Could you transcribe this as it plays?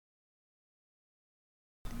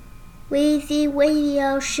Weezy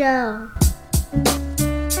Radio Show.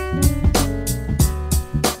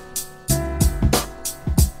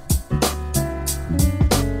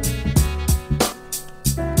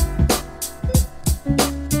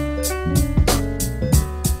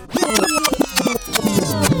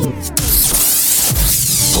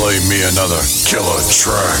 Play me another killer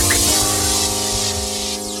track.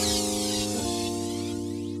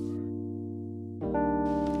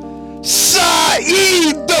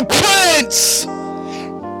 Saeed the Prince.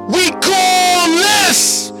 We call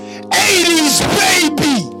this 80s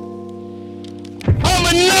baby. I'm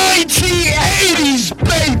a 1980s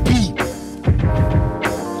baby.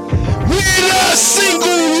 Where the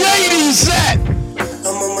single ladies at?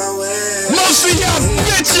 I'm on my way. Most of y'all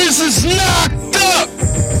bitches is knocked up.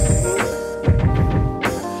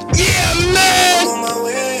 Yeah, man. I'm on my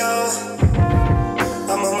way, y'all.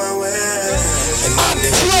 I'm on my way.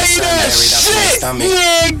 Play that shit,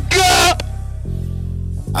 nigga.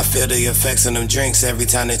 I feel the effects of them drinks every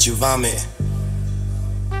time that you vomit.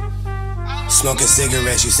 Smoking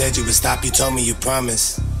cigarettes, you said you would stop, you told me you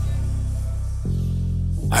promised.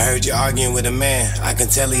 I heard you arguing with a man, I can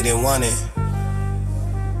tell he didn't want it.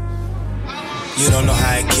 You don't know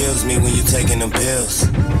how it kills me when you taking them pills.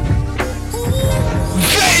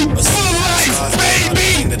 Vape for life,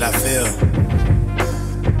 baby. That I feel.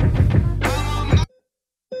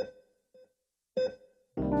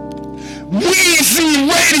 Weezy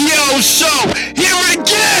Radio Show, here it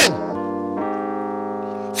again.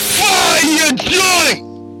 Fire joint.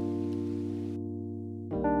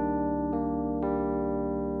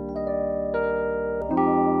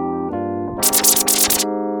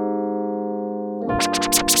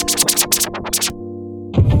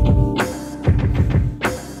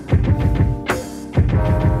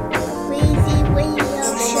 Weezy Radio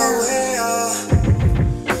I'm on my Show. way, y'all.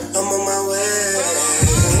 I'm on my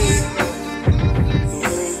way.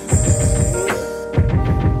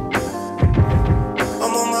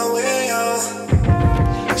 I'm on my way, y'all.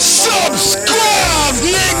 Subscribe,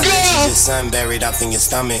 nigga. Your son buried up in your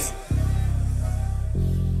stomach.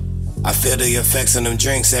 I feel the effects of them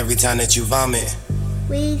drinks every time that you vomit.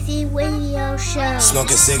 Weezy Radio Show.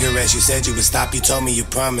 Smoking cigarettes, you said you would stop, you told me you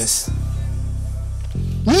promised.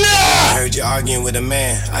 I Nah. heard you arguing with a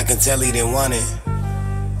man, I can tell he didn't want it.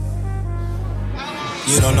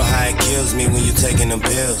 You don't know how it kills me when you taking them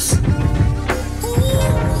pills.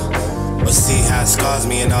 But see how it scars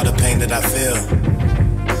me and all the pain that I feel.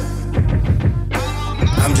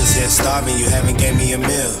 I'm just here starving, you haven't gave me a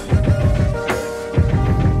meal.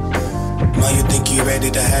 Mom, you think you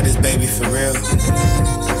ready to have this baby for real?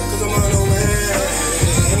 Cause I'm on the way.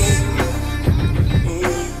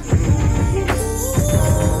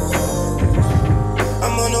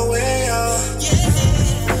 I'm on the way, y'all.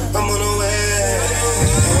 I'm on the way.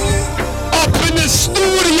 Up in the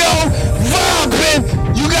studio, vibing.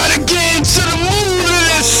 You gotta get into the mood of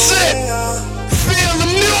this shit. Feel the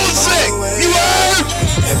music. You heard?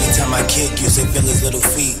 Every time I kick, you say feel his little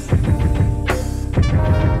feet.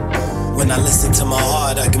 When I listen to my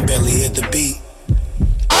heart, I can barely hear the beat.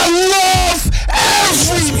 I love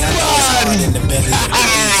Trust me, I know it's hard in everybody. the belly of the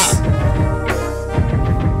beast.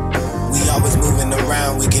 We always moving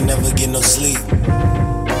around, we can never get no sleep.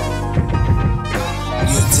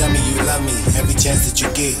 You tell me you love me every chance that you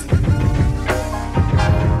get.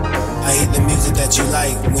 I hate the music that you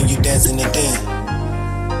like when you dancing it in.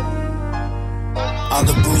 All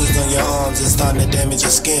the bruises on your arms is starting to damage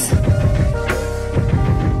your skin.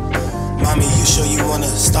 Mommy, you sure you wanna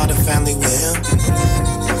start a family with him?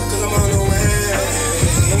 Cause I'm on the way.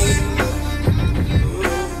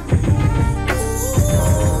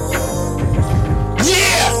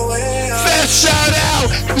 Yeah. Fat shout out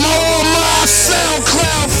all my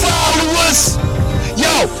SoundCloud followers.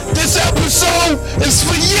 Yo, this episode is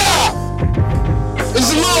for y'all.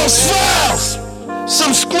 It's Lost Files.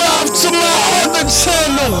 Subscribe to my other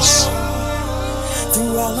channels.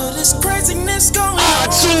 Through all of this craziness going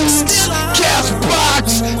iTunes,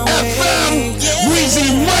 Castbox, FM, Weezy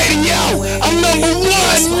Radio. I'm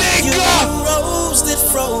 #1, nigga. Rose that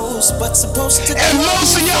froze, but supposed to. And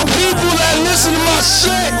most of y'all people that listen to my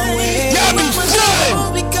shit, y'all be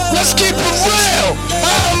fun. Let's keep it real.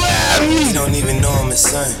 Holla at You me. don't even know I'm his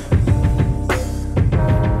son.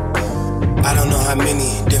 I don't know how many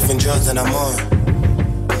different drugs that I'm on.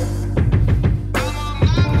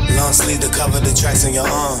 Long sleeve to cover the tracks on your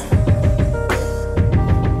arm.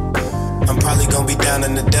 I'm probably gonna be down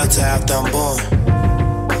in the Delta after I'm born.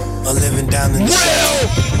 Or living down in the Real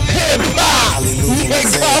hip hop, Hallelujah,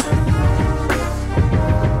 nigga.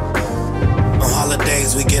 On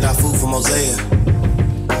holidays we get our food from Mosaic.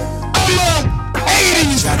 I'm a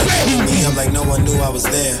 80s baby. Hey! Me up like no one knew I was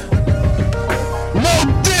there. No I'm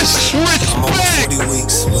over disrespect! 40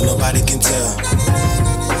 weeks, but nobody can tell.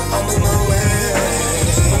 I'm on my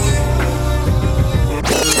way.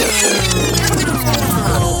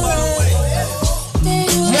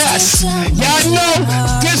 Yes, y'all know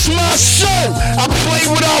this my show. I play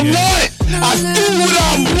what I want. I do what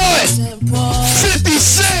I want. 50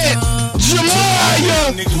 Cent,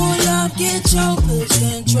 Jamaya. Pull up, get your bitch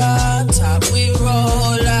and drop top. We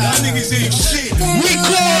roll out. Niggas ain't shit. We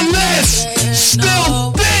call this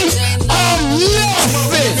still think I'm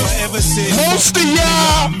nothing. Most of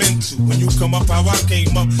y'all. When you come up how I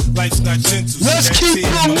came up, life's not gentle. Let's keep it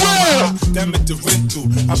real. Damn it, the rental.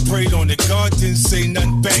 I prayed on it. God didn't say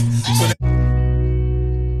nothing back. So that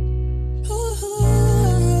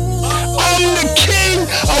I'm the king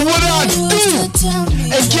of what I do.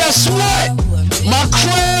 And guess what? My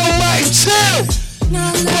crown might tilt,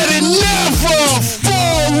 but it never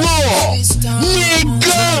fall off.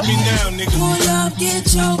 Nigga. me now, nigga. Pull up,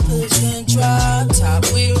 get your bitch and drop top.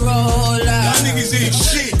 We roll out. Y'all niggas ain't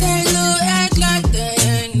shit. They look act like they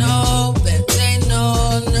ain't no, but they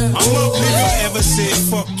know now. I'm up, nigga. Ever said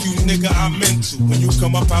fuck you, nigga? I meant to. When you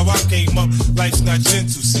come up how I came up, life's not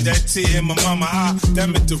gentle. See that tear in my mama eye, that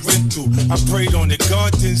meant the rental. I prayed on it.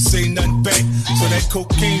 God didn't say nothing back. So that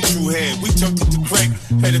cocaine Drew had, we turned it to crack.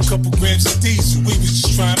 Had a couple grams of diesel, we was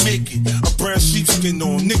just trying to make it. A brown sheepskin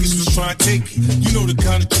on, niggas was trying to take it. You know the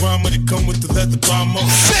kind of drama that come with the leather bomber.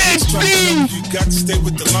 You got to stay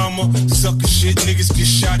with the llama. Sucker shit, niggas get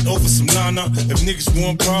shot over some nana. If niggas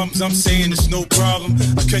want problems, I'm saying it's no problem.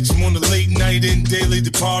 I catch them on the late night and daily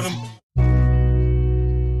depart them.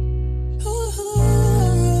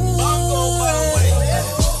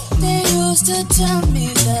 They used to tell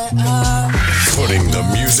me that I Putting the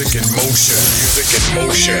music in motion. Music in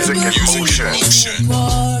motion. Music in motion.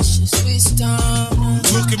 cautious, we stomp.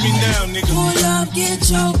 Look at me now, nigga. Pull up, get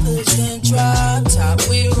your bitch and drop top.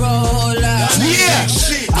 We roll out. Yeah,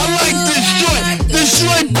 I like this joint. This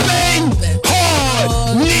joint bang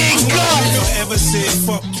hard, nigga. Ever said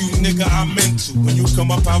fuck you, nigga? I meant to. When you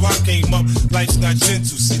come up how I came up, life's not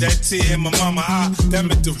gentle. See that tear in my mama eye, that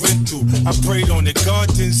meant the rental. I prayed on it. God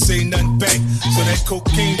didn't say nothing back. So that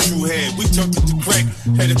cocaine Drew had, we turned it to crack.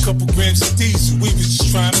 Had a couple grams of diesel, we was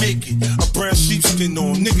just trying to make it. A brown sheepskin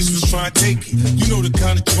on, niggas was trying to take it. You know the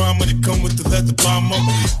kind of drama that come with the leather bomber.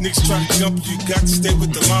 Niggas try to jump, you got to stay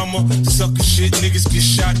with the llama. Sucker shit, niggas get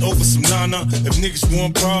shot over some nana. If niggas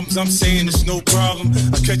want problems, I'm saying it's no problem.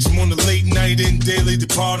 I catch them on the late night and daily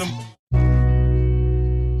depart them.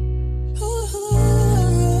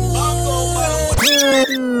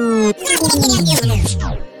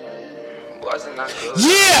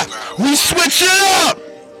 Yeah, we switch it up.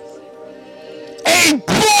 A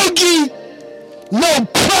boogie, no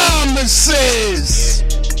promises.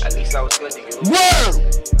 At least I was good to you.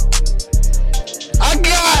 Word. I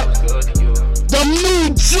got Good to you. the new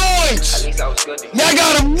joints. At least I was good to you. Y'all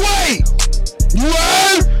gotta wait. You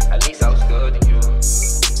heard? At least I was good to you.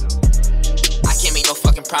 I can't make no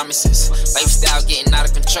fucking promises. Lifestyle getting out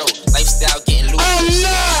of control. Lifestyle getting loose. I'm I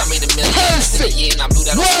not made $1 million in a perfect. year and I blew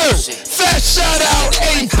that on Word. shit. Fat shout out,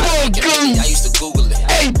 A Boogie. I used to Google it.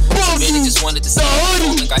 A Really Boogie. just wanted to see The the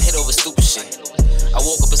hoodie. and got hit over stupid shit. I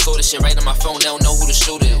woke up and saw the shit right on my phone. They don't know who the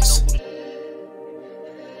shooter is.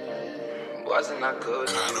 Wasn't I good?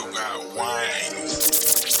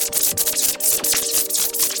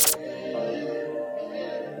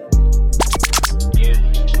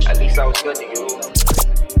 Yeah. At least I was good to you.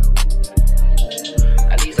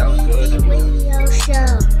 At least I was good to you. Radio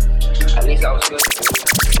show. At least I was good to you.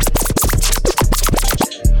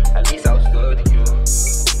 At least I was good to you.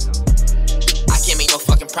 I can't make no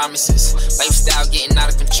fucking promises. Lifestyle getting out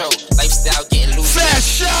of control. Lifestyle getting loose. Fat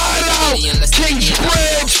shout out,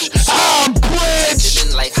 Kingsbridge. I'm Bridge.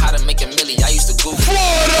 Didn't like how to make $1 million. I used to Google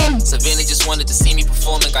Fordham. Savannah just wanted to see me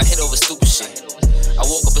perform and got hit over stupid shit. I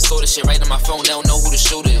woke up and saw the shit right on my phone. They don't know who the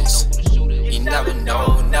shooter is. You never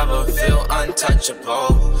know, never feel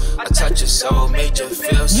untouchable. I touch your soul, made you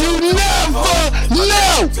feel so You never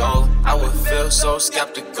know. go. I would feel so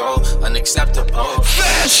skeptical, unacceptable.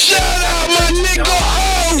 Fat shout out, my nigga.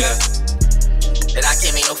 Oh. Yeah. That I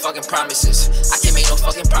can't make no fucking promises. I can't make no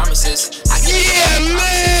fucking promises. I can't make no Yeah, fucking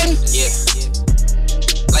man.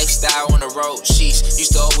 Yeah. Lifestyle on the road, sheesh.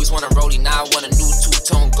 Used to always want a roadie, now I want a new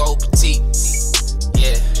two-tone gold petite.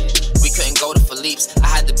 Yeah. We couldn't go to Philippe's. I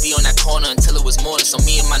had to be on that corner until it was morning so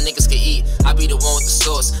me and my niggas could eat. I be the one with the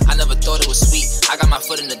sauce. I never thought it was sweet. I got my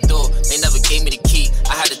foot in the door. They never gave me the key.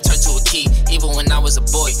 I had to turn to a key. Even when I was a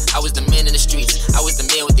boy, I was the man in the streets. I was the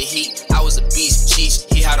man with the heat. I was a beast. Sheesh,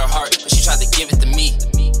 he had her heart, but she tried to give it to me.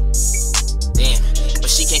 Damn, but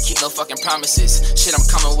she can't keep no fucking promises. Shit, I'm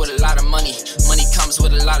coming with a lot of money. Money comes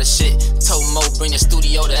with a lot of shit. Told Mo, bring the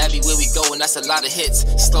studio to everywhere we go, and that's a lot of hits.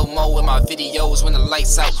 Slow mo in my videos when the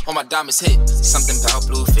lights out, when my diamonds hit. Something about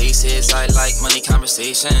blue faces, I like money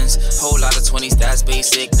conversations. Whole lot of 20s, that's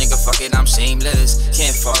basic. Nigga, fuck it, I'm shameless.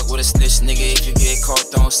 Can't fuck with a snitch, nigga. If you get caught,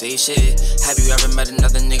 don't say shit. Have you ever met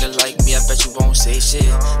another nigga like me? I bet you won't say shit.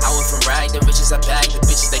 I went from rag to riches, I bagged the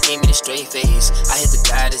bitches that gave me the straight face. I hit the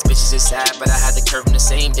baddest bitches, it's sad, but I had the curve in the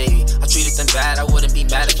same day. I treated them bad, I wouldn't be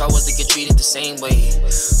mad if I was to get treated the same way.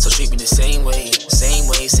 So treat me the same way, same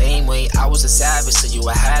way, same way. I was a savage to you,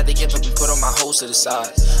 I had to give up and put all my hoes to the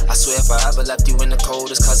side. I swear if I ever left you in the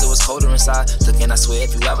cold, it's cause it was colder inside. Look, and I swear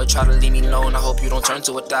if you ever try to leave me alone, I hope you don't turn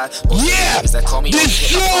to a thot. Yeah, that call me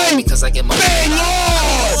this joint, because I get money. bang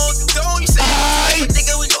on! You say,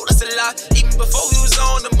 nigga, we know that's a lie. Even before we was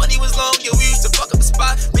on, the money was long, yeah, we used to fuck up the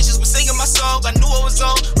spot. Bitches was singing my song, I knew I was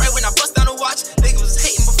on. Right when I bust down the watch, niggas was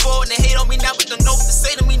hating before, and they hate on me now, but don't know what to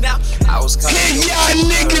say to me now. I was coming. Hit y'all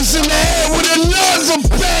niggas in the head with another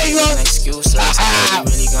banger. An excuse, I'm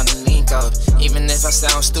really gonna link up. Even if I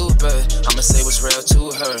sound stupid, I'ma say what's real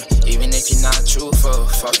to her. Even if you're not truthful,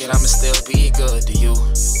 fuck it, I'ma still be good to you.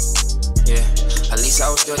 Yeah, at least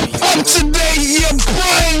I was good to you. Up today, your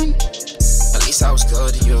brain. At least I was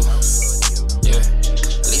good to you. Yeah,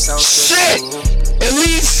 at least I was good Shit. to you. At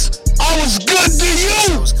least I was good to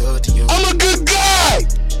I you. was good to you. I'm a good guy,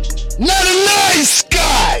 not a nice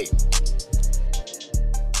guy.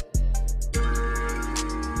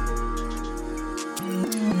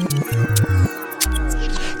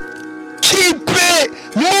 Keep it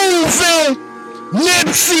moving.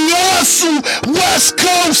 Nipsey Hussle, West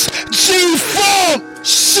Coast, G-Funk,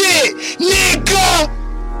 shit, nigga.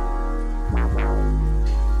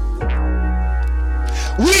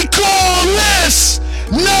 We call this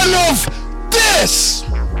none of this.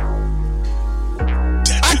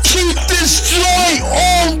 I keep this joint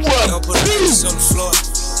on Don't put a piece on repeat. the floor.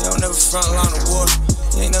 They don't never front line of war.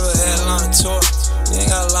 You ain't never had a line of tour. You ain't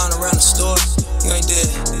got a line around the store. You ain't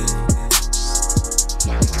dead.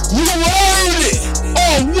 You heard it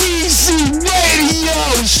on Weezy Radio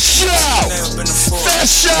Show. That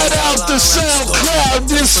shout out to SoundCloud.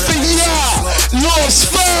 This for y'all.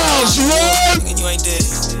 Lost Files, Lord. You ain't dead.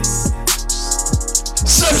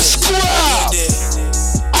 Subscribe.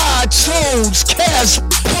 iTunes,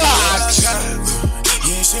 Cashbox.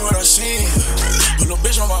 You ain't seen what I seen. Pull a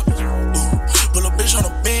bitch on my, pull a bitch on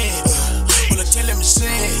the bed. Pull a 10, let me sing.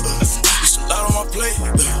 It's a lot on my plate.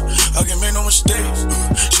 I can make no mistakes.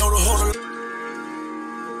 Show the whole.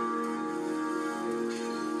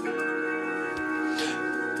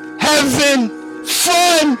 Having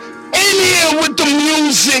fun in here with the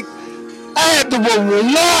music. I had to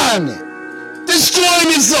rewind it. This joint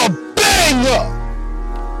is a banger.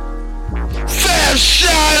 Fast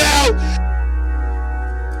shout out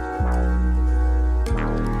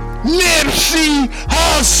Nipsey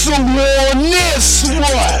Hussle on this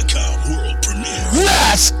one.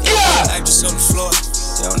 Let's go. Actress on the floor.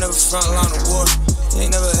 They don't never front line of war. You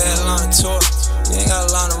ain't never had a line of tour. You ain't got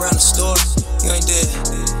a line around the store. You ain't dead.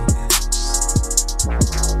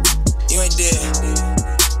 You ain't dead.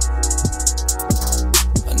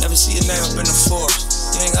 I never see your name up in the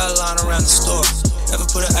force. You ain't got a line around the store. Never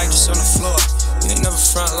put an actress on the floor. You ain't never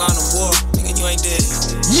front line of war. Nigga, you ain't dead.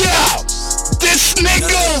 Yo, this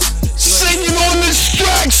nigga singing on this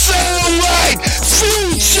track sound like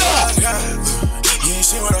Future. You ain't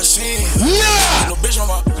seen what I seen. Nah. Pull a bitch on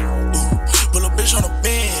my, pull a bitch on the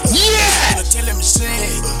bed. Yeah. Pull a 10, let me sing.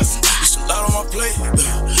 It's a lot on my plate.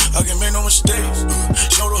 I can make no mistakes.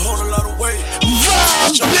 Show the whole a lot of weight.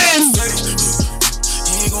 Vibin'.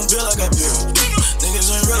 You ain't gon' feel like I feel. Niggas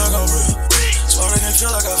ain't real like I'm real. So they can't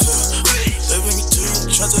feel like I feel. They bring me to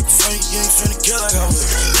you, try to take it from you. You ain't finna get like I will.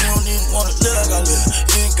 You don't even wanna live like I live.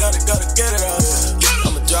 You ain't gotta get it out here.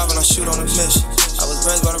 I'm a driver and I shoot on a mission. I was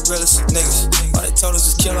raised by the realest niggas. Why they told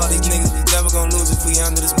us to kill all these niggas? We never gon' lose if we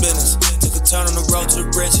handle this business. Took a turn on the road to the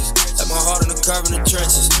bridges. Left my heart on the curb in the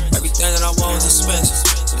trenches. Everything that I want was expensive.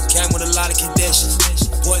 It came with a lot of conditions.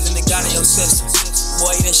 A poison that got in your system.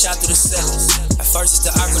 Boy, he done shot through the ceiling. At first it's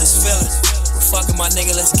the awkwardest feeling. We're fucking my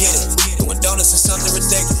nigga, let's get it. Doing donuts is something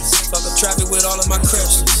ridiculous. Fuck up traffic with all of my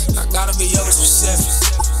Christians. I gotta be over specific,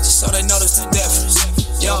 just so they notice the difference.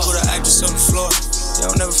 Yo, put an actress on the floor. You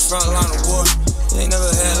don't never front line of war. You ain't never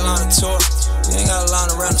had a line of tour. You ain't got a line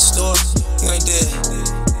around the store. You ain't dead.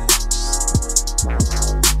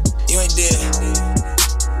 You ain't dead.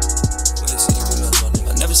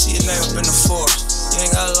 I never see your name up in the force. You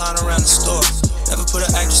ain't got a line around the store. Never put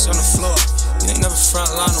an actress on the floor. You ain't never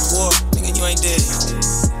front line of war. Nigga, you ain't dead.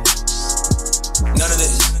 None of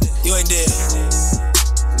this. You ain't dead.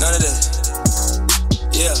 None of this.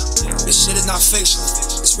 Yeah, this shit is not fictional.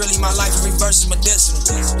 It's really my life in reverse is medicinal.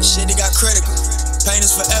 This shit, it got critical. Pain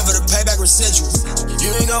is forever, the payback residual.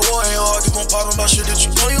 You ain't got war, ain't hard, keep on popping about shit that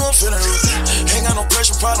you know you won't feel it. Ain't got no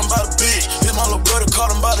pressure, problem by the beat. Hit my little brother,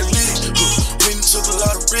 caught him by the lead. We done took a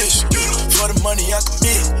lot of risks for the money I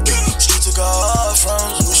commit. She took all from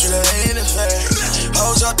us, we should have hated it. I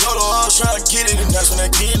was out total, I was trying to get it, and that's when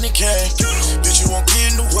that getting it came. Bitch, you won't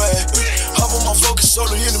get in the way. Hop on my focus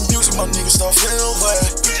solo, hear the music, my niggas start feeling away.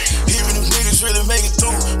 Even if niggas really make it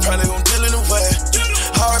through, probably gon' deal in the way.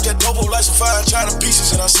 I rock that double like some fire, try to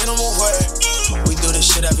pieces, and I send them away. We do this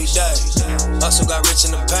shit every day. Hustle got rich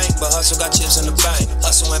in the bank, but hustle got chips in the bank.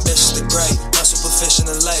 Hustle ambitious to great, hustle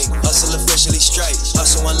proficient and late. Hustle officially straight,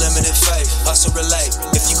 hustle unlimited faith. Hustle relate,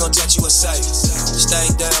 if you gon' touch you a safe. Stay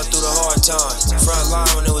down through the hard times. Front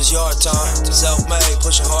line when it was your time. Self-made,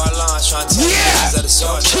 pushing hard lines, trying to tell you that it's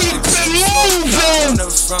hard. Keep it moving.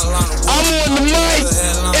 I'm on the mic,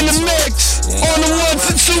 in the mix, on the ones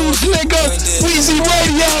and twos, nigga. Weezy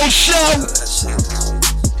Radio Show.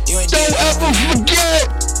 Don't ever forget,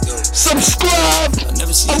 subscribe.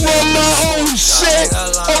 I'm on my own shit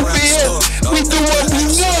over here. We do what we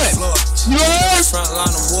want. You heard? Front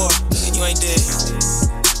line of war, you ain't dead.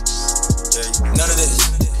 None of this,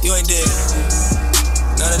 you ain't dead.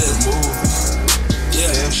 None of this.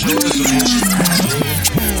 Yeah. Don't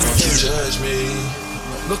you judge me.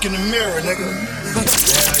 Look in the mirror, nigga.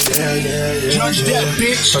 Yeah. Judge that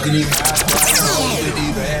bitch. Fucking these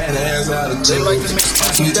badass out of They like to make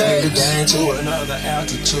spicy you take the bags. game to another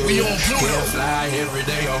altitude. We on Pluto. Can't fly every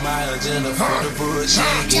day on my agenda for the bullshit.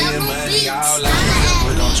 Getting money all out here,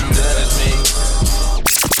 but don't you judge me.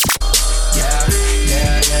 Yeah.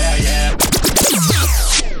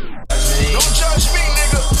 Don't judge me,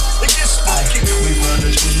 nigga. It gets spooky. We run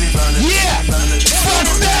the streets, Fuck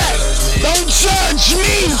that. Don't judge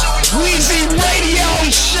me. Weezy Radio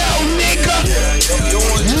Show, nigga. You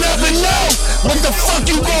never know what the fuck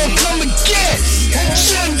you gon' come and get.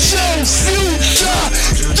 Future.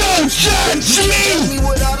 Don't judge me.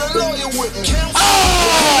 Without a lawyer with me.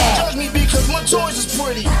 Oh. Judge me because my toys is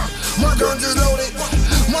pretty. My guns is loaded.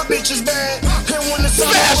 My bitch is bad. And when the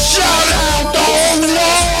sun Fast shout out the whole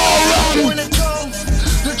world. when it comes,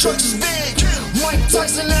 the truck is big. Mike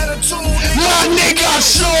Tyson attitude. My nigga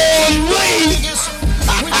Sean Lee.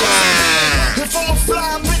 If I'm a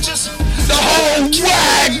fly bitches, The whole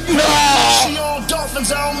Wagner. she on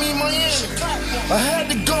Dolphins, I don't mean Miami. I had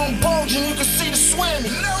to go and bulge and you can see the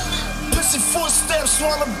swimming. Pissy footsteps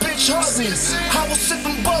while a bitch hug me. I was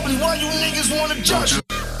sipping bubbly, why you niggas wanna judge me?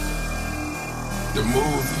 The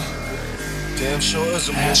movie. Damn sure is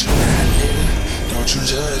a Ask me that, nigga. Don't you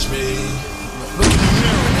judge me. Look in the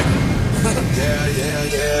mirror, nigga.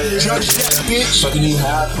 Yeah. Judge that bitch. Fucking these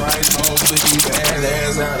high price hoes with these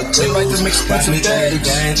badass out of They like to make expensive take the bags.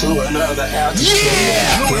 game to another altitude.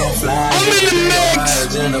 Yeah. Can't fly I'm in the mix. I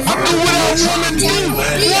do what I wanna do.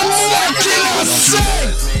 What more can I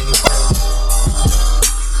say?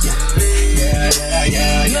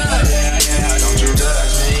 Yeah. Don't you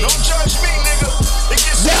judge me. Don't judge me, nigga. It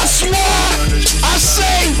gets That's why I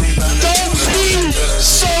say don't be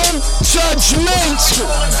so judgmental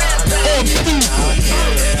on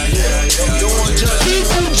people.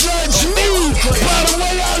 People judge me by the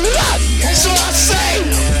way I look. So I say,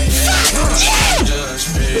 fuck you.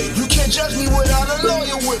 You can't judge me without a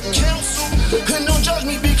lawyer with me. And don't judge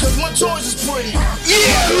me because my toys is pretty.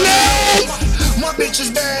 Yeah, man. My bitch is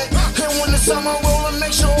bad. And when it's time I roll and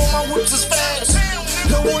make sure all my whips is fast.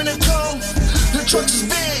 And when it comes, the truck is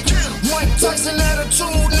big. Mike Tyson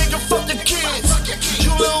attitude, nigga, fuck the kids.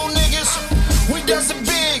 You little niggas, we dancing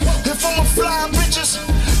big. If I'm a fly bitches,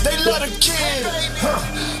 they love the kid.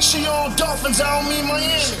 She on Dolphins, I don't mean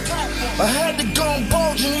Miami. I had to go and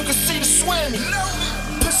bulge and you can see the swimming.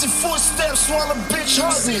 Pissy footsteps while a bitch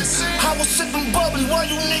hug me. I was sipping bubbly, why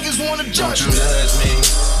you niggas wanna judge me? Judge me.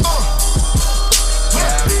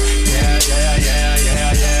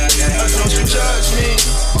 Yeah. Don't you judge me?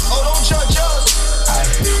 Oh, don't judge us.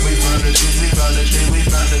 We from the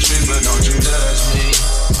streets, but don't you judge me.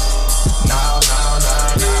 No,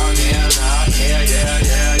 yeah.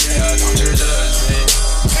 Don't you judge me.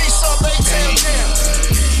 Peace up, A-Town down.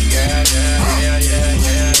 Yeah.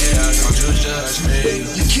 Don't you judge me.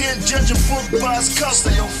 You can't judge a book by its cover.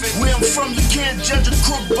 Where I'm from, you can't judge a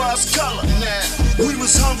crook by its color. We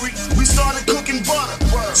was hungry, we started cooking butter.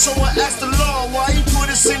 So I asked the Lord why he put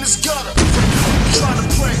us in his gutter. Try to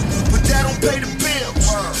pray, but that don't pay the bills.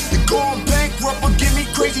 You're going bankrupt or give me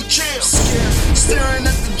crazy chills. Staring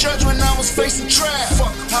at the judge when I was facing trial.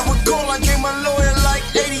 I recall I gave my lawyer like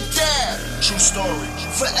 80 dab. True story.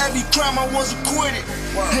 For every crime I was acquitted.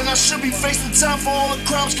 And I should be facing time for all the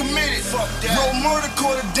crimes committed. Roll murder,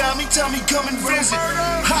 caught it down, me tell me come and visit.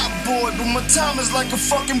 Hot boy, but my time is like a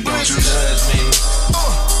fucking blizzard. Don't you judge me.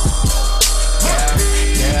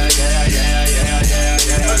 Yeah.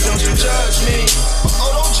 Don't you judge me.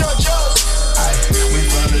 Oh, don't judge us. We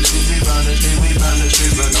from the street,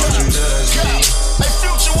 but don't you judge me. Hey,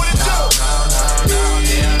 Future, what it do?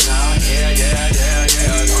 Yeah.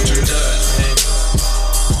 Don't you judge me.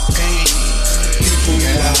 People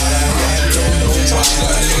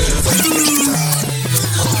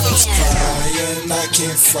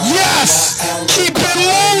Yes! Keep it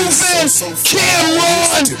moving!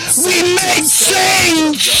 Cameron! We make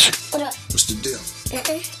change! What up? What's the deal?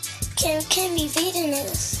 Can't be feeding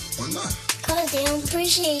niggas. Why not? Cause they don't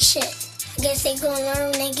appreciate shit. I guess they gonna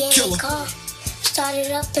learn when they get in the car.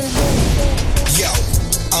 Started up and boom. Yo,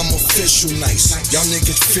 I'm official nice. Y'all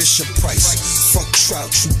niggas fish a price. Fuck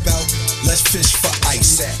trout, you bout. Let's fish for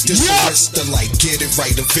ice. This a risk to like, get it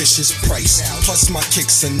right, a vicious price. Plus my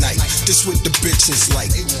kicks a night. This what the bitches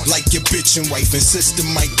like. Like your bitch and wife and sister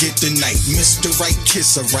might get the night. Mr. Right,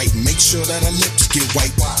 kiss her right. Make sure that her lips get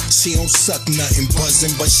white. She don't suck nothing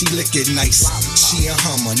buzzing, but she lick it nice. She a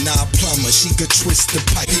hummer, not a plumber. She could twist the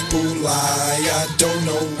pipe. People lie, I don't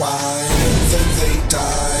know why. And then they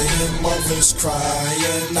die, and mothers cry,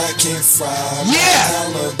 and I can't fry.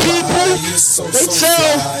 People, they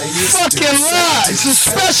tell fucking lies,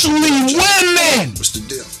 especially women. What's the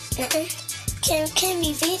deal? Can't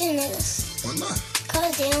be feeding niggas. Why not?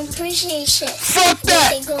 Cause they don't appreciate shit. Fuck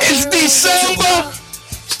that! It's December!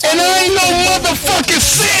 And I ain't no motherfucking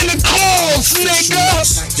Santa Claus,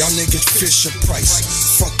 nigga! Y'all niggas fish a price.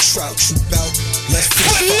 Fuck trout, you bout. Let's fish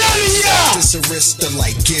for none of y'all! This a risk to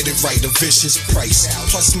like, get it right, a vicious price.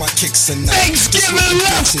 Plus my kicks a night. Thanksgiving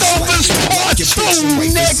leftovers part 2,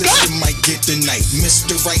 nigga! Sister might get the night.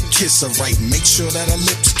 Mr. Right, kiss her right. Make sure that her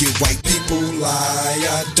lips get white. People lie,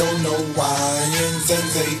 I don't know why. And then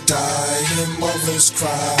they die, and mothers cry.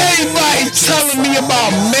 Everybody telling me about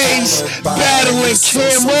Mace battling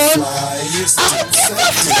Cameron. I don't give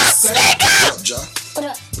a fuck, nigga! What up, Ja? What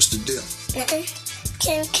up? What's the deal?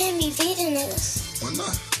 Can't be feeding niggas. Why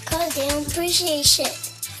not? Cause they don't appreciate shit.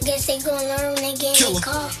 I guess they gonna learn when they get in the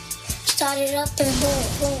car. Started up and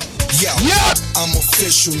boom. Yo, I'm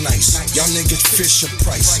official nice. Y'all niggas fish a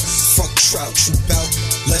price. Fuck trout, you bout.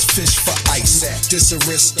 Let's fish for ice. This a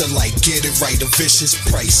risk to like, get it right, a vicious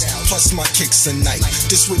price. Plus my kicks a night.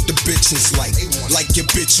 This what the bitches like. Like your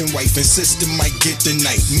bitch and wife and sister might get the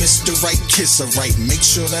night. Mr. Right, kiss her right. Make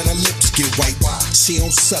sure that her lips get white. She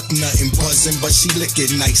don't suck nothing buzzing, but she lick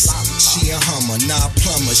it nice. She a hummer, not a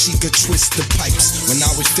plumber. She could twist the pipes. When I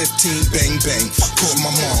was 15, bang bang. Caught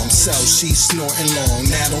my mom, cell, she snorting long.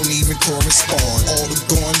 Now don't even correspond. All the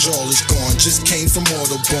gone, all is gone. Just came from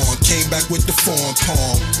Autobahn. Came back with the foreign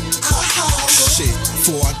palm. Shit,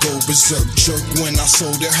 before I go berserk, jerk when I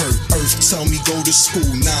sold it hurt. Earth tell me go to school,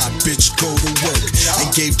 nah bitch go to work.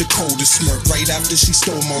 And gave the coldest smirk right after she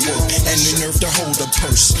stole my work. And the nerve to hold a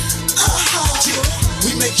purse.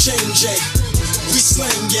 We make change, we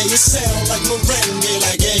slang, it sound like merengue,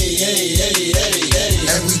 like hey.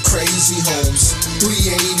 And we crazy homes,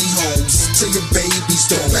 380 homes, till your babies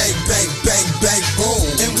don't bang, boom.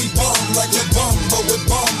 And we bomb like La Bamba with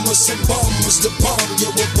bombers and bombers. The bomb,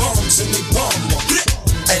 with bombs and they bomb.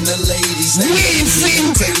 And the ladies, Weezy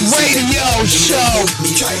Radio Show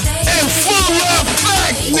in full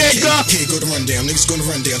effect, nigga. Here go the rundown, niggas gonna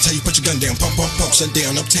run down. Tell you put your gun down, pump, shut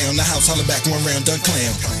down, uptown, the house, holler back, one round, done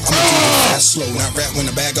clam. I'm a fast slow, not rap when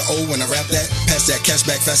I bag of O. When I rap that, pass that, cash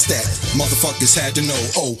back, fast that. Motherfuckers had to know,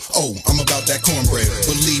 oh, I'm about that cornbread.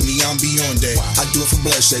 Believe me, I'm beyond that. I do it for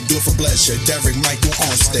bloodshed, Derek Michael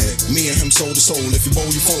Armstead. Me and him soul to soul. If you bowl,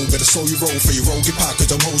 you fold, better soul you roll for your roll get pocket.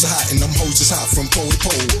 Them hoes are hot and them hoes is hot from pole to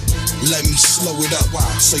pole. Let me slow it up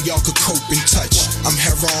so y'all could cope and touch. I'm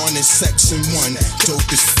heroin and sex in one, dope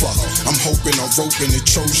as fuck. I'm hoping I'm roping the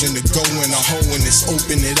Trojan to go in a hole and it's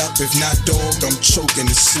open it up. If not, dog, I'm choking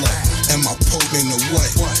the slut. Am I poking the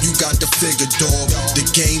what? You got the figure, dog. The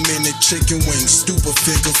game in the chicken wing, stupid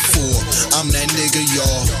figure 4. I'm that nigga,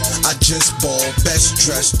 y'all. I just ball, best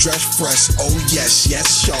dressed, dress fresh. Oh yes,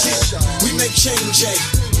 y'all. We make change,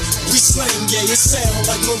 we slang, it sound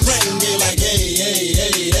like merengue, like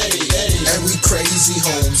hey. And we crazy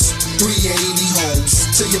homes, 380 homes,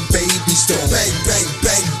 till your babies don't bang,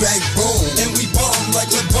 boom. And we bomb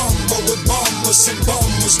like La Bamba with bombers and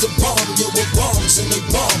bombers. The bomb, with bombs and they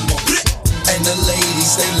bomb. And the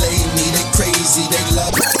ladies, they lay me, they crazy, they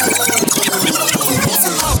love me.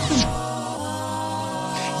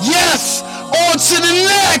 Yes, on to the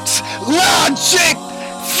next. Logic,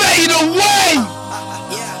 fade away.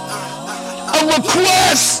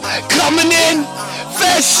 request coming in.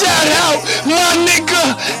 Fast shout out, my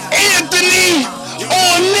nigga Anthony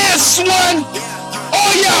on this one.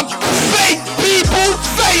 All y'all fake people,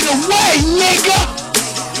 fade away, nigga.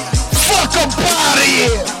 Fuck up out of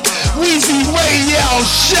here. Weezy Radio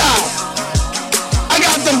Show. I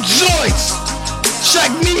got them joints.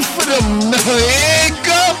 Check me for them,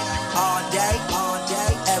 nigga. All day,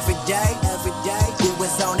 every day. We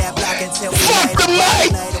was on that block until we fuck the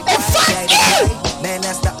mic and fuck you. Man,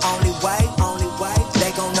 that's the only way.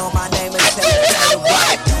 They gon' know my name and say what I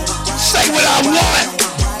want. Say what I want.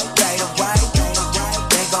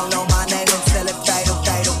 They gon' know my name until it fade.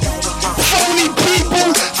 Phony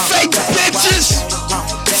people, fake bitches,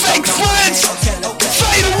 fake friends,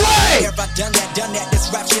 fade away. I done that, this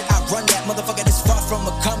rap shit, I run that. Motherfucker, this far from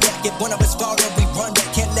a comeback. If one of us fall, then we run that.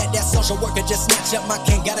 Can't let that social worker just snatch up my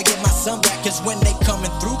king. Gotta get my son back, cause when they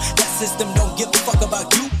coming through, that system don't give a fuck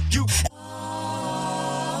about you.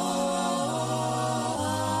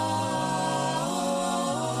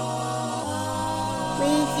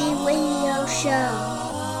 Weezy Radio Show.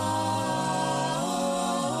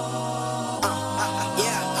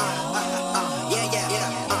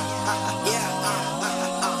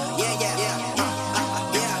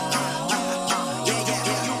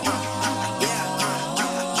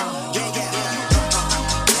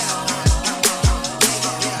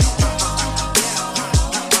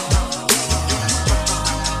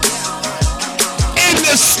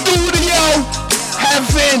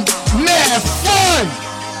 Having mad fun.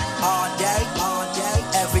 All day,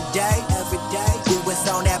 every day. We was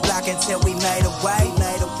on that block until we made a way.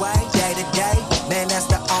 Day to day, man, that's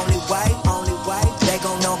the only way. They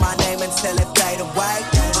gon' know my name until it fade away.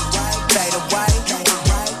 They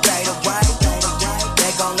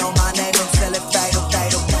gon' know my name until it fade away.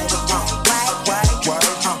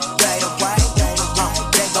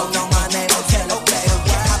 They gon' know my name until it fade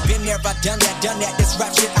away. I've been there, I done that. This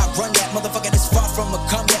rap shit, I run that. Motherfucker, this far from a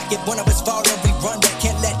comeback. If one of us fall, then we run that.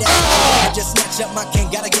 Can't let that I just snatch up my king.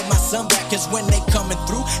 Gotta get my son back, cause when they coming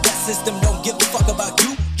through, that system don't give a fuck about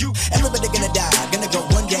you. Everybody gonna die, gonna go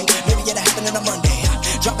one day. Maybe it'll happen on a Monday.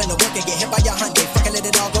 Dropping the work and get hit by your Hyundai. Fucking let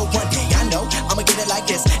it all go one day. I know, I'ma get it like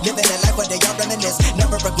this. Living a life where they all running this.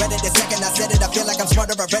 Never regretted the second I said it. I feel like I'm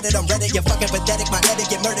smarter, I read it, I'm ready. You're fucking pathetic, my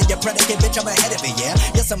etiquette, murder, your predicate. Bitch, I'm ahead of it, yeah.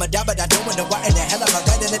 Yes, I'm a die, but I don't know why in the hell am I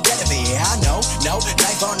right in the dead of it, yeah. I know, no,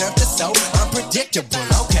 life on earth is so unpredictable.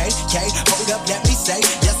 Okay, hold up, let me say,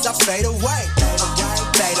 yes, I fade away.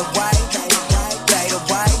 Fade away.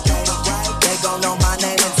 They gon' know my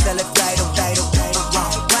name until it fade away.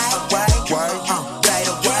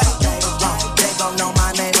 They gon' know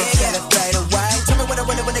my name until it fade away. Tell me what I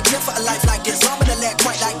really give for a life like this. I'm gonna let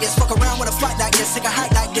quite like this. Fuck around with a fight like this. Take a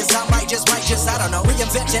hike like this. I might just, I don't know.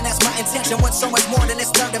 Reinvention, that's my intention. What's so much more than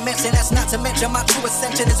this third dimension? That's not to mention my true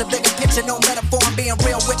ascension is a bigger picture. No metaphor, I'm being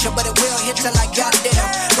real with you, but it will hit you like goddamn.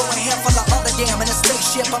 Going here full of all the damn in a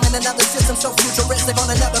spaceship. I'm in another system so futuristic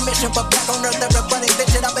on another mission. But back on earth, everybody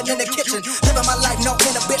vision. I've been in the kitchen, living my life, no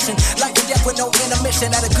inhibition. Life and death with no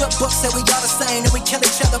intermission. At a good book said we all the same, and we kill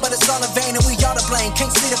each other, but it's all in vain, and we all to blame.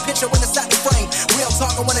 Can't see the picture when it's out the frame. Real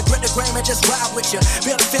talk, I wanna grit the grain and just ride with you.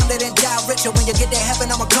 Build a family, then die richer. When you get to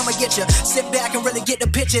heaven, I'ma come and get you. Sit back and really get the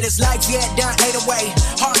picture. This life, yeah, done ate away.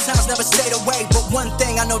 Hard times never stayed away, but one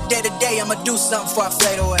thing I know day to day, I'ma do something before I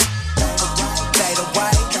fade away. Fade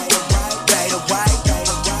away.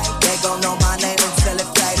 They gon' know my name until it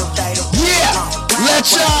fade away. Yeah, let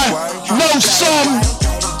y'all know some.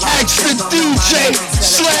 Ask the DJ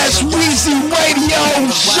 / Weezy Radio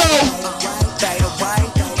Show.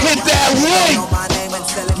 Hit that link.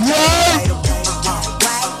 Word.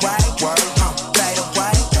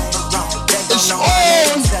 It's on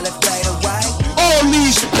all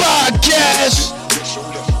these podcasts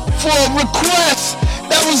for a request.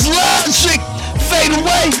 That was Logic. Fade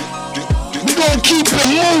away. We gonna keep it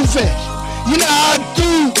moving. You know how I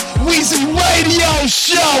do. Weezy Radio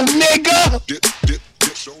Show, nigga.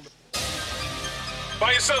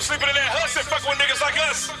 By yourself sleeping in that hush and fuck with niggas like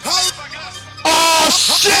us. Oh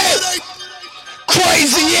shit!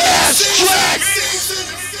 Crazy ass track!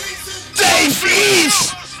 Dave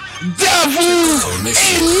East! Devil in me!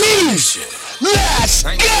 Let's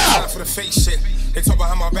go! For the fake shit. They talk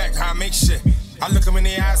behind my back how I make shit. I look them in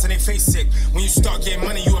their eyes and they face it. When you start getting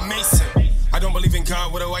money, you a mason. I don't believe in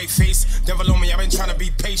God with a white face. Devil on me, I've been trying to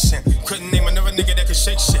be patient. Couldn't name another nigga that could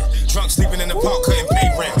shake shit. Drunk, sleeping in the park, couldn't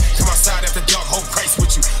pay rent. Come outside after dark, whole Christ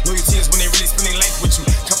with you. Loyalty is when they really spend their life with you.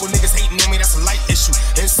 Couple niggas hating on me, that's a light issue.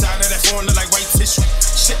 Inside of that phone look like white tissue.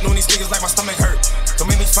 Shitting on these niggas like my stomach hurt.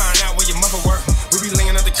 Don't make me find out where your mother work. We be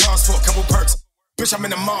laying under cars for a couple perks. Bitch, I'm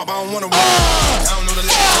in the mob, I don't wanna work. I don't know the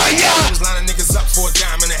language. Line of niggas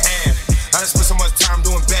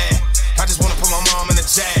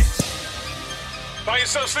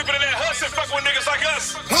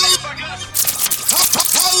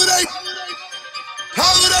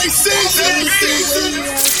season.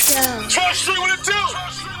 Trust Street with it too.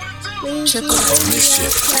 Check out this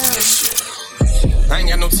shit. I ain't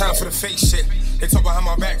got no time for the fake shit. They talk behind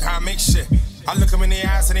my back how I make shit. I look them in their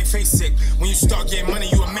eyes and they face sick. When you start getting money,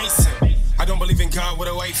 you a mason. I don't believe in God with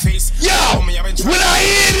a white face. Yo, when I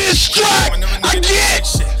hear this track, I get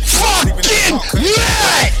fucking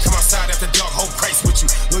mad. Come outside after dark, whole price with you.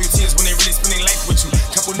 Loyalty is when they really spend their life with you.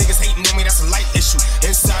 Couple niggas hating on me, that's a light issue.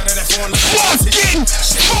 Inside of that foreign fucking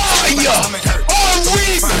fire on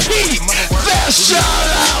repeat. That shout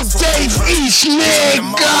out Dave East, nigga.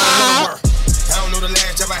 I don't know the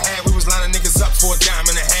last job I had. We was lining niggas up for $1.50.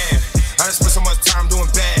 I just spent so much time doing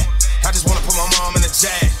bad. I just wanna put my mom in the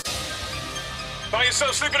jag. Find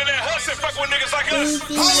yourself sleeping in that house and fuck with niggas like us.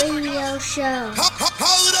 Radio show.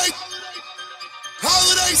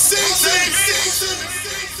 Holiday season.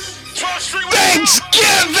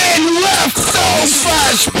 Thanksgiving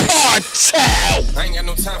leftovers part 2. I ain't got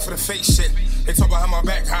no time for the fake shit. They talk behind my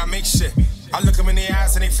back how I make shit. I look them in their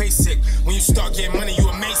eyes and they face sick. When you start getting money, you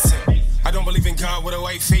a mason. I don't believe in God with a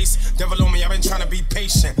white face. Devil on me, I've been trying to be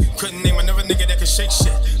patient. Couldn't name another nigga that could shake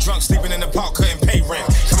shit. Drunk, sleeping in the park, couldn't pay rent.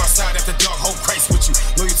 Come outside after dark, whole price with you.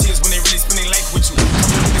 Loyalty is when they really spend their life with you.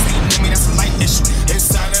 Couple niggas hating on me, that's a light issue.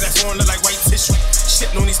 Inside of that phone look like white tissue.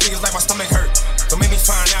 Shitting on these niggas like my stomach hurt. Don't make me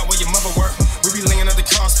find out where your mother work. We be laying under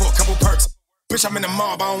cars for a couple perks. Bitch, I'm in the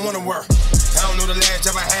mob, I don't wanna work. I don't know the last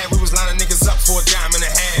job I had. We was lining niggas up for $1.50.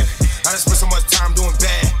 I just spent so much time doing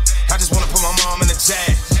bad. I just wanna put my mom in the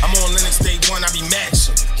jag. I'm on Linux day 1, I be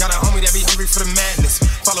matching. Got a homie that be hungry for the madness.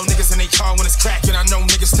 Follow niggas in they car when it's cracking. I know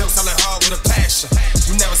niggas still selling hard with a passion.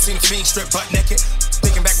 You never seen a fiend strip butt naked?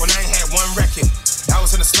 Thinking back when I ain't had one record. I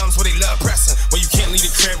was in the slums where they love pressing. Where you can't leave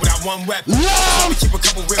the crib without one weapon. Love keep a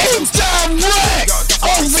couple real indirect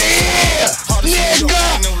over here,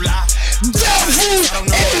 nigga. No lie. Devil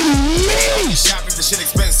in me. Shopping for shit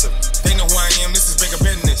expensive. They know who I am, this is bigger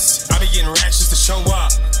business. I be getting racks just to show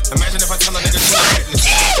up. Imagine if I tell a nigga to witness.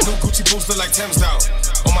 New Gucci boots look like Tim's though.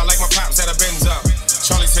 On my like my pops at a Benz up.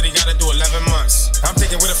 Charlie said he gotta do 11 months. I'm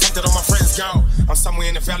thinking where the fuck did all my friends go? I'm somewhere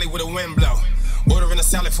in the valley with a wind blow. Ordering a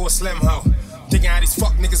salad for a slim hoe. Thinking how these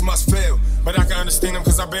fuck niggas must feel. But I can understand them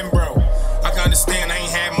cause I been broke. I can understand I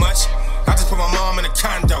ain't had much. I just put my mom in a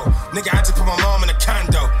condo. Nigga, I just put my mom in a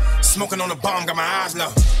condo. Smoking on the bomb, got my eyes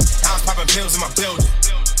low. I was popping pills in my building.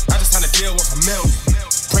 I just had to deal with $1 million.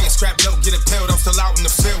 Bring a scrap note, get it peeled. I'm still out in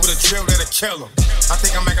the field with a drill that'll kill him. I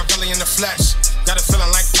think I'm Machiavelli in the flesh. Got a feeling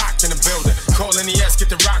like Pac in the building. Call NES, get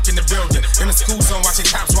the rock in the building. In the school zone, watching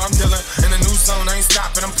cops while I'm dealing. In the new zone, I ain't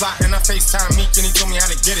stopping, I'm plotting. I FaceTime Meek and he told me how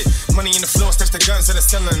to get it. Money in the floor, stretch the guns to the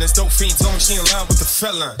ceiling. This dope fiend told me she in love with the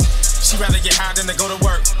feeling. She rather get high than to go to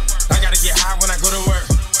work. I gotta get high when I go to work.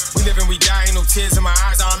 We live and we die, ain't no tears in my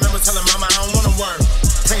eyes. I remember telling mama I don't wanna work.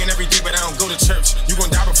 Praying every day, but I don't go to church. You gon'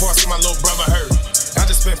 die before I see my little brother hurt. I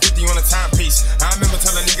just spent 50 on a timepiece. I remember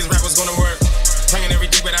telling niggas rap was gonna work. Praying every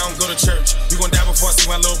day, but I don't go to church. You gon' die before I see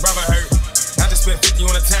my little brother hurt. I just spent 50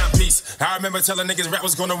 on a timepiece. I remember telling niggas rap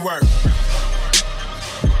was gonna work.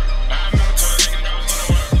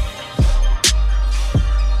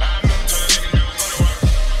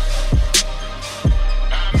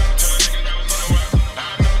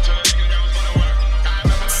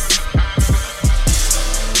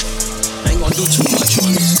 Do too much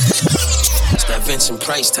on this. It's that Vincent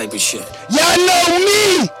Price type of shit. Y'all know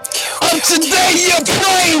me. Up today, your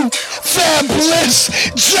brain. Fabulous,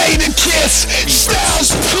 Jadakiss,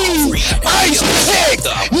 Styles P, Ice Pick,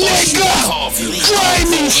 nigga,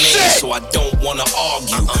 grimy shit. So I don't wanna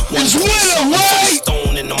argue. It's winter, right?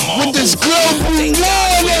 With this global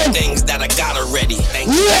warning. Things that I got already.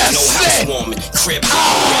 No housewarming, crib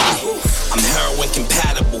already. I'm heroin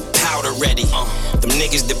compatible, powder ready. Them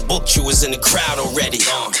niggas that booked you is in the crowd already.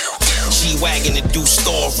 G-Wagon to do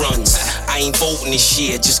store runs. I ain't voting this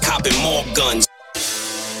year, just copping more guns.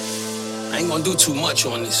 I ain't gonna do too much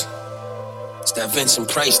on this. It's that Vincent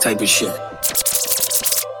Price type of shit.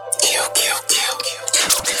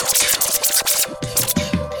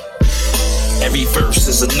 Every verse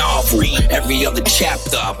is a novel. Every other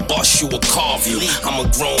chapter, I bust you or carve you. I'm a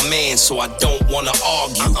grown man, so I don't wanna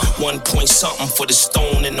argue. 1 point something for the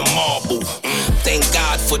stone and the marble. Thank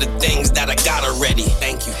God for the things that I got already.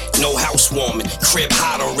 Thank you. No housewarming, crib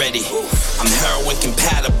hot already. I'm heroin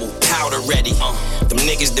compatible, powder ready. Them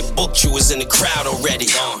niggas that booked you is in the crowd already.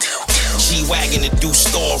 G-Wagon to do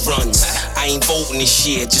store runs. I ain't voting this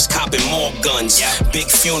year, just copping more guns. Big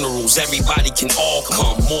funerals, everybody can all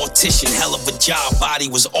come. Mortician, hell of a job, body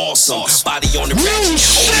was awesome. Body on the ratchet,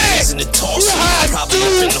 always in the torso. Probably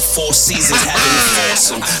up in the 4 Seasons, having the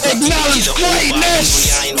foursome. Acknowledge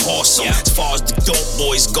greatness. I ain't horsome. As far as the dope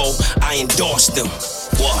boys go, I endorse them.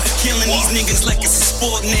 What? Killing these niggas like it's a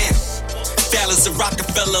sport now. Fellas a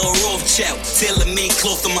Rockefeller or Rothschild. Tailor-made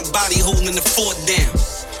cloth on my body holding the fort down.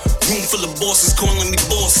 Room full of bosses calling me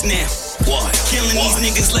boss now. What? Killing these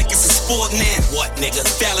niggas like it's a sport now. What, nigga?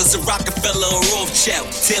 Fellas a Rockefeller or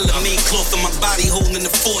Rothschild. Tailor-made cloth on my body holding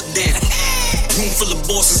the fort down. Room full of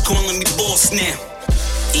bosses calling me boss now.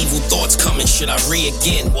 Evil thoughts coming, should I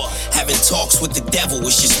re-again? Having talks with the devil,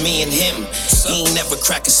 it's just me and him. He ain't never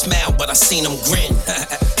crack a smile, but I seen him grin.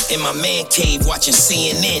 In my man cave watching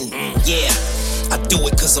CNN. Yeah, I do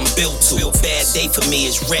it cause I'm built to. Bad day for me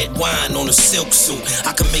is red wine on a silk suit.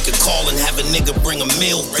 I can make a call and have a nigga bring a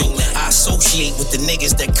meal through. I associate with the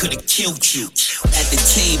niggas that could've killed you. At the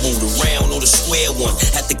table, the round or the square one.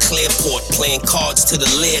 At the Clearport, playing cards till the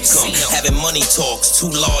lead come. Having money talks, too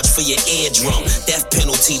large for your eardrum. Death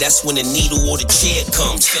penalty, that's when the needle or the chair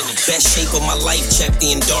comes. Best shape of my life, check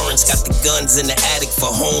the endurance. Got the guns in the attic for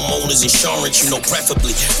homeowners insurance. You know,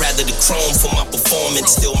 preferably, rather the chrome for my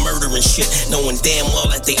performance. Still murdering shit, knowing damn well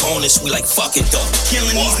that they honest. We like fuck it though.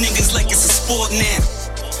 Killing these niggas like it's a sport now.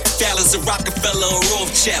 Fellas a Rockefeller or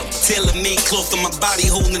Rothschild. Tailor-made cloth on my body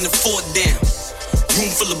holding the fort down. Room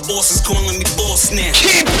full of bosses calling me boss now.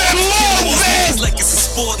 Keep it moving like it's a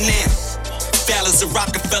sport now. Fellas a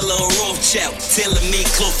Rockefeller or Rothschild. Tailor-made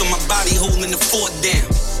cloth on my body holding the fort down.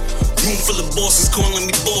 Room full of bosses calling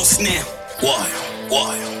me boss now. Why?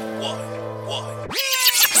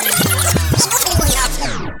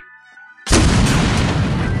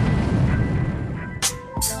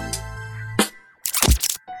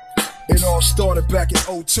 It all started back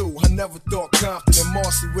in 02. I never thought Compton and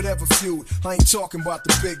Marcy would ever feud. I ain't talking about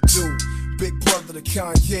the big dude, big brother to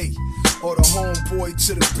Kanye, or the homeboy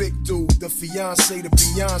to the big dude. The fiance to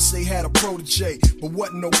Beyonce had a protege, but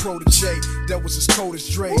wasn't no protege. That was as cold as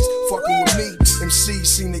Dre's. Fucking with me, MCs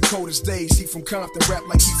seen they coldest days. He from Compton, rap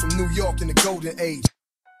like he from New York in the golden age.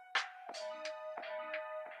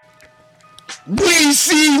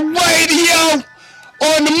 Weezy Radio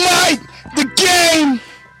on the mic, the game.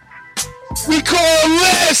 We call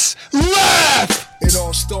this live. It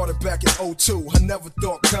all started back in 02. I never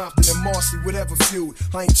thought Compton and Marcy would ever feud.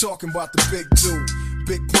 I ain't talking about the big dude,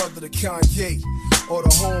 big brother to Kanye, or the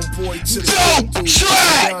homeboy to the big dude.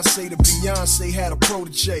 Beyonce to Beyonce had a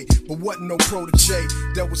protege, but wasn't no protege.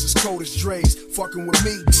 That was as cold as Dre's. Fucking with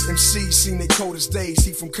me, MCs seen they coldest days.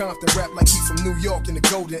 He from Compton, rap like he from New York in the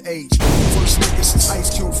golden age. First nigga since Ice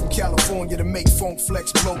Cube from California to make Funk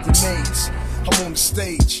Flex blow grenades. I'm on the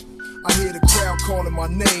stage, I hear the crowd calling my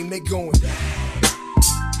name, they going,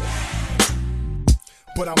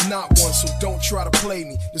 but I'm not one, so don't try to play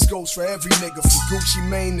me. This goes for every nigga from Gucci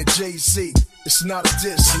Mane to Jay-Z. It's not a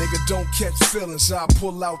diss, nigga, don't catch feelings. I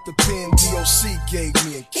pull out the pen DOC gave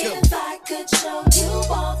me and kill it. If I could show you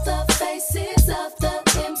all the faces of the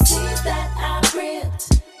MCs that I ripped.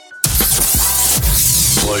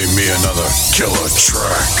 Play me another killer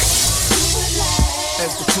track.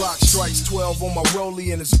 As the clock strikes 12 on my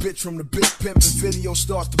rollie and this bitch from the Big Pimpin' video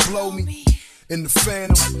starts to blow me in the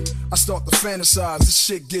Phantom, I start to fantasize. This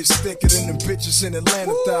shit gets thicker than them bitches in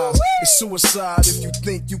Atlanta thighs. It's suicide if you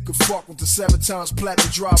think you can fuck with the 7 times platinum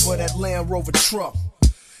driver of that Land Rover truck.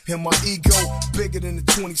 And my ego bigger than the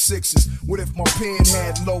 26s. What if my pen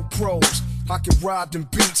had low pros? I could ride them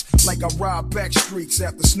beats like I ride back streets.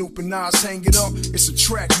 After Snoop and Nas hang it up, it's a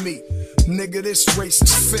track meet. Nigga, this race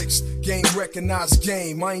is fixed. Game recognized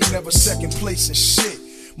game. I ain't never second place in shit.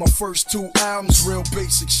 My first 2 albums, real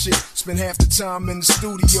basic shit. Spent half the time in the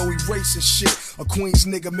studio erasing shit. A Queens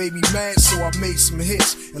nigga made me mad, so I made some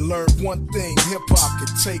hits and learned one thing: hip-hop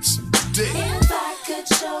could take some dick. If I could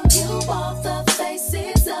show you all the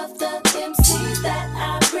faces of the MCs that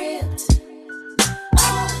I ripped,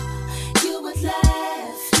 oh, you would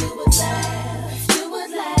laugh, you would laugh, you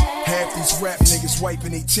would laugh. Half these rap niggas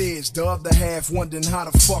wiping their tears, the other half wondering how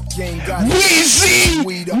the fuck game got Weezy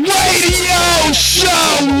Radio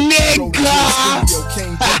Show, nigga.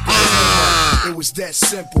 It was that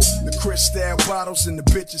simple. The Cristal bottles and the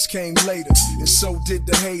bitches came later, and so did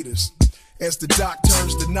the haters. As the doc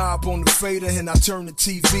turns the knob on the fader, and I turn the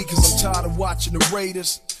TV cause I'm tired of watching the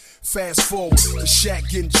Raiders. Fast forward, the Shaq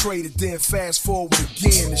getting traded, then fast forward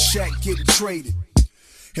again, the Shaq getting traded.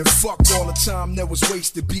 And fuck all the time that was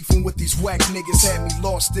wasted beefing with these whack niggas had me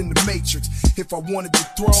lost in the matrix. If I wanted the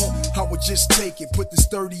throne, I would just take it. Put this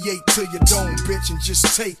 38 to your dome, bitch, and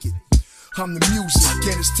just take it. I'm the music,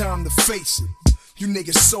 and it's time to face it. You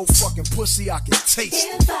niggas so fucking pussy, I can taste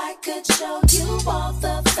it. If I could show you all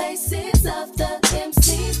the faces of the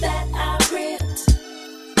MCs that I ripped,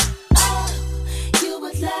 oh, you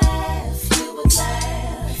would laugh, you would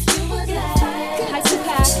laugh, you would laugh. Hi,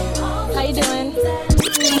 Tupac. How you doing?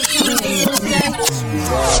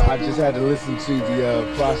 just had to listen to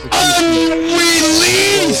the prosecution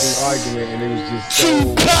argument, and it was just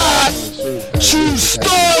true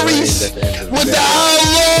stories with the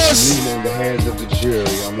outlaws. Leaving in the hands of the jury.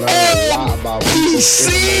 I'm learning a lot about PC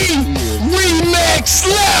remix.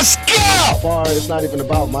 Let's go. It's not even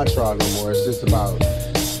about my trial no more. It's just about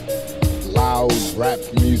loud rap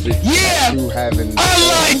music. Yeah, you having. I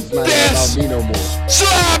like it's not this. About me no more.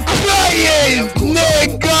 Stop crying,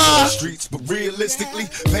 nigga. Streets, but realistically,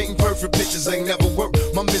 painting perfect pictures ain't never worked.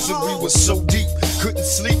 My misery was so deep, couldn't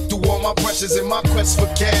sleep through all my pressures in my quest for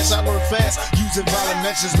cash. I learned fast, using violent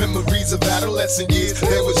measures, memories of adolescent years.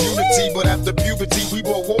 There was unity, but after puberty, we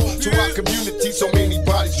brought war to our community. So many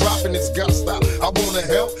bodies dropping, it's gotta stop. I wanna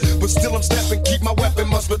help, but still I'm stepping, keep my weapon,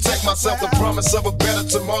 must protect myself. The promise of a better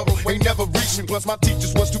tomorrow ain't never reached me. Plus my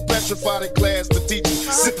teachers was too petrified in class to teach me.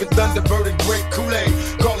 Sipping Thunderbird and great Kool-Aid,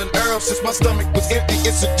 calling Earl since my stomach was empty.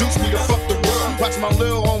 It seduced me to fuck the world. Watch my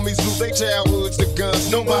little homies lose their childhoods to guns.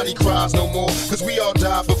 Nobody cries no more, cause we all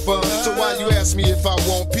die for fun. So why you ask me if I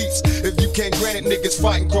want peace? If you can't grant it, niggas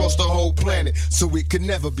fighting across the whole planet, so it could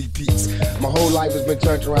never be peace. My whole life has been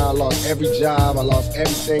turned around. I lost every job, I lost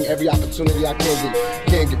everything, every opportunity. I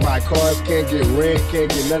can't get my cars, can't get rent, can't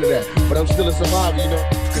get none of that. But I'm still a survivor, you know.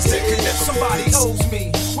 Cause they could never somebody owes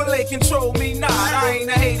me. Will they control me? Nah, I ain't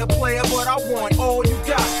a hater player, but I want all you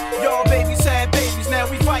got. Y'all babies had babies, now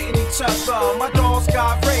we fighting each other. My dogs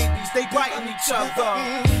got rabies, they biting each other.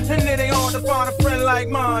 And it ain't hard to find a friend like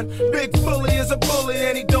mine. Big Bully is a bully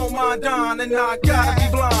and he don't mind dying. And I gotta be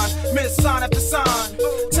blind, miss sign after sign,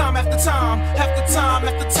 time after time, after time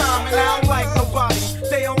after time. And I don't like nobody,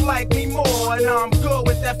 they don't like me more. And I'm good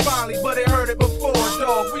with that finally, but they heard it before,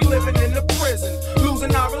 dog. We living in the prison,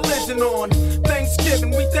 losing our religion on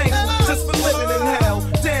Thanksgiving. We thankful just for living in hell.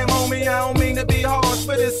 Damn, homie, I don't mean to be harsh,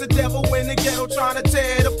 but it's the devil in the ghetto trying to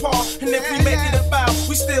tear it apart. And if we make it about,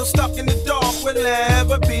 we still stuck in the dark. Will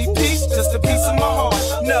never be peace, just a piece of my heart.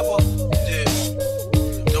 Never. Yeah,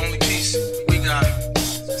 the only peace we got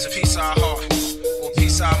is a piece of our heart, or a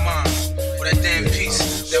piece of our mind, or that damn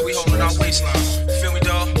piece that we hold in our waistline. Feel me,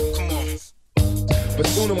 dog? Come on. But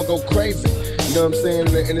soon I'ma go crazy. You know what I'm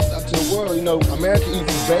saying? And it's up to the world. You know, America eats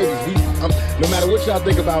these babies. No matter what y'all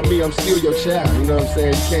think about me, I'm still your child. You know what I'm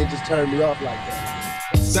saying? You can't just turn me off like that.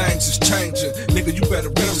 Things is changing, nigga, you better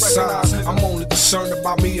read the signs. I'm only concerned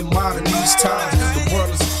about me and mine in these times. The world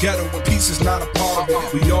is a ghetto and peace is not a part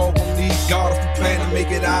of it. We all gon' need God if we plan to make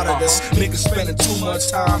it out of this. Niggas spending too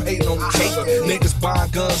much time hating on each other. Niggas buying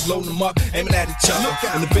guns, loading them up, aiming at each other.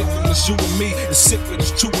 And the victim is you and me. The sick but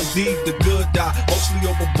it's true indeed. The good die, mostly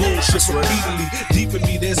over bullshit repeatedly. Deep in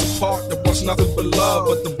me there's a part that wants nothing but love,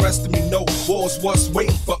 but the rest of me know war's what's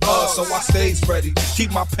waiting for us. So I stays ready,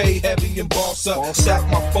 keep my pay heavy and boss up. Stack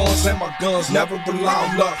my funds and my guns, never rely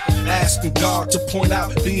on luck. Asking God to point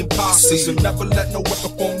out the imposters and never let no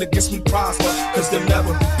weapon formed against me prosper. Cause there'll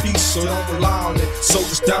never be peace, so don't rely on it.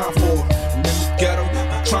 Soldiers dying for it, and in the ghetto,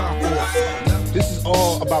 I'm trying for it. This is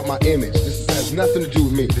all about my image. This has nothing to do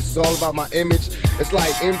with me. This is all about my image. It's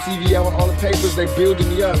like MTV, all the papers, they building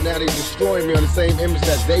me up. Now they destroying me on the same image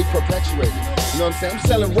that they perpetuated. You know what I'm saying? I'm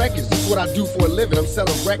selling records. This is what I do for a living. I'm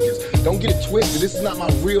selling records. Don't get it twisted. This is not my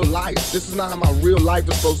real life. This is not how my real life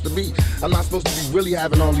is supposed to be. I'm not supposed to be really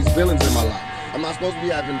having all these villains in my life. I'm not supposed to be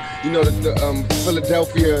having, you know, the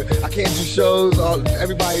Philadelphia. I can't do shows.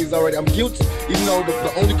 Everybody's already. I'm guilty. Even though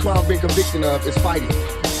the only crime I've been convicted of is fighting.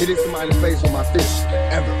 Hitting somebody in the face with my fist.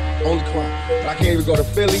 Ever. Only crime. But I can't even go to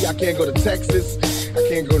Philly. I can't go to Texas. I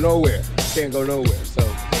can't go nowhere. Can't go nowhere. So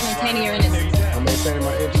maintaining your innocence. I'm maintaining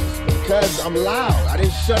my interest. Because I'm loud. I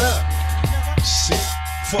didn't shut up. Shit.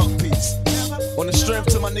 Fuck peace. On the strength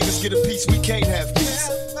till my niggas get a piece, we can't have peace.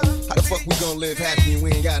 How the fuck we gonna live happy and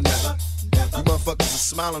we ain't got nothing? You motherfuckers are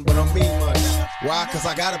smiling, but I mean money. Why? Cause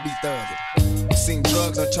I gotta be thuggin'. Seen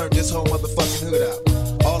drugs, I turned this whole motherfucking hood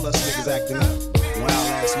out. All us niggas acting up. Wild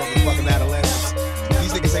ass motherfucking adolescents.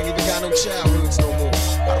 These niggas ain't even got no childhoods no more.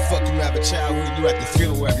 How the fuck you have a childhood? You at the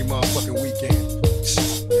funeral every motherfucking weekend.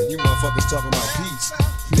 And you motherfuckers talking about peace.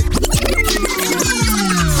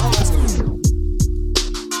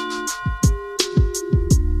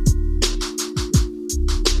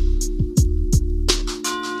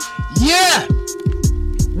 Yeah,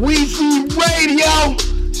 Weezy Radio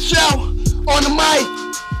show on the mic.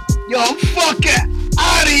 Yo, I'm fucking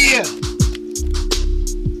out of here.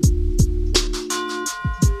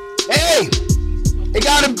 Hey, it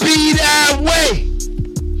gotta be that way.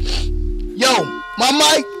 Yo, my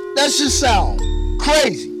mic, that shit sound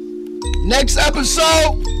crazy. Next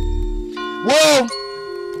episode, we'll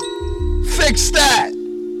fix that.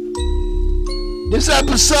 This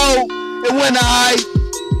episode, it went alright.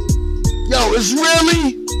 Yo, it's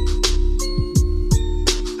really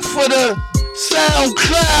the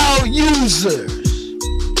SoundCloud users,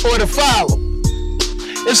 or the followers.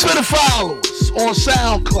 It's for the followers on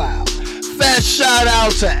SoundCloud. Fat shout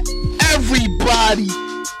out to everybody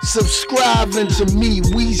subscribing to me,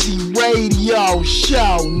 Weezy Radio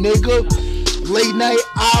Show, nigga. Late night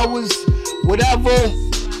hours, whatever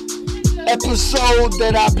episode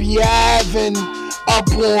that I be having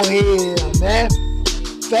up on here, man.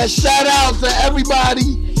 Fat shout out to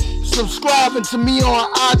everybody subscribing to me on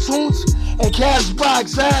iTunes and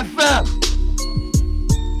Castbox FM.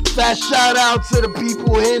 Fat shout out to the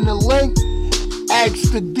people hitting the link.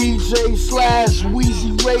 Ask the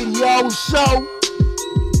DJ/Weezy Radio Show.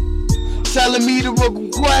 Telling me to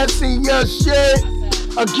request in your shit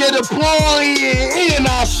or get a on here and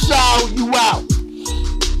I'll shout you out.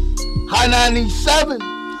 High 97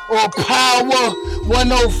 or Power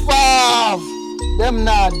 105. Them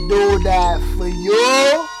not do that for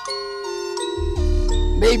you.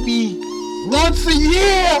 Maybe once a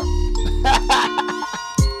year.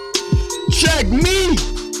 Check me.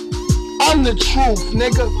 I'm the truth,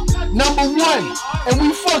 nigga. Number one. And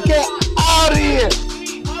we fucking out of here.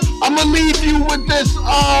 I'ma leave you with this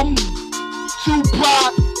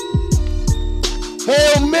Tupac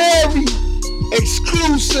Hail Mary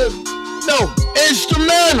exclusive. No,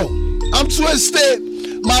 instrumental. I'm twisted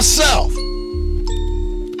myself.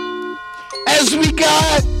 As we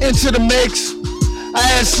got into the mix, I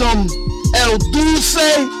had some El Dulce.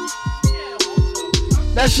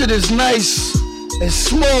 That shit is nice and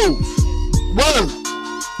smooth. Word.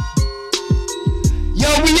 Yo,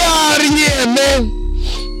 we out of here, man.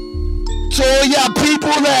 To all y'all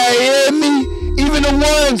people that hear me, even the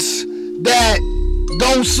ones that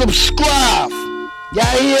don't subscribe,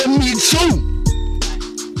 y'all hear me too.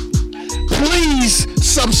 Please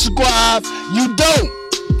subscribe. You don't.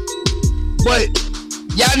 But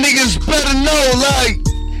y'all niggas better know, like,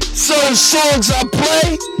 certain songs I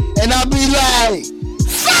play, and I be like,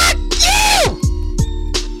 fuck you!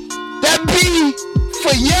 That be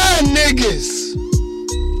for y'all niggas,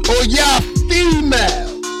 or y'all females.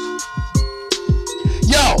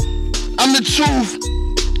 Yo, I'm the truth,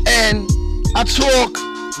 and I talk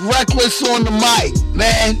reckless on the mic,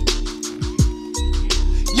 man.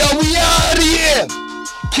 Yo, we out of here.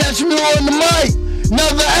 Catch me on the mic.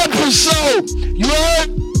 Another episode. You heard?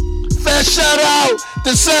 Fat shout out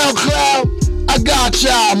to SoundCloud. I got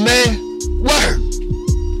y'all, man. Word.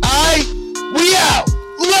 Alright? We out.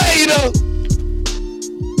 Later.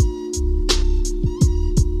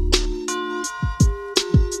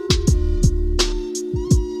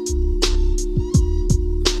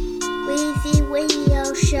 Weezy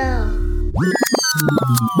Radio Show.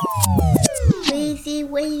 Weezy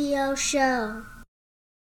Radio Show.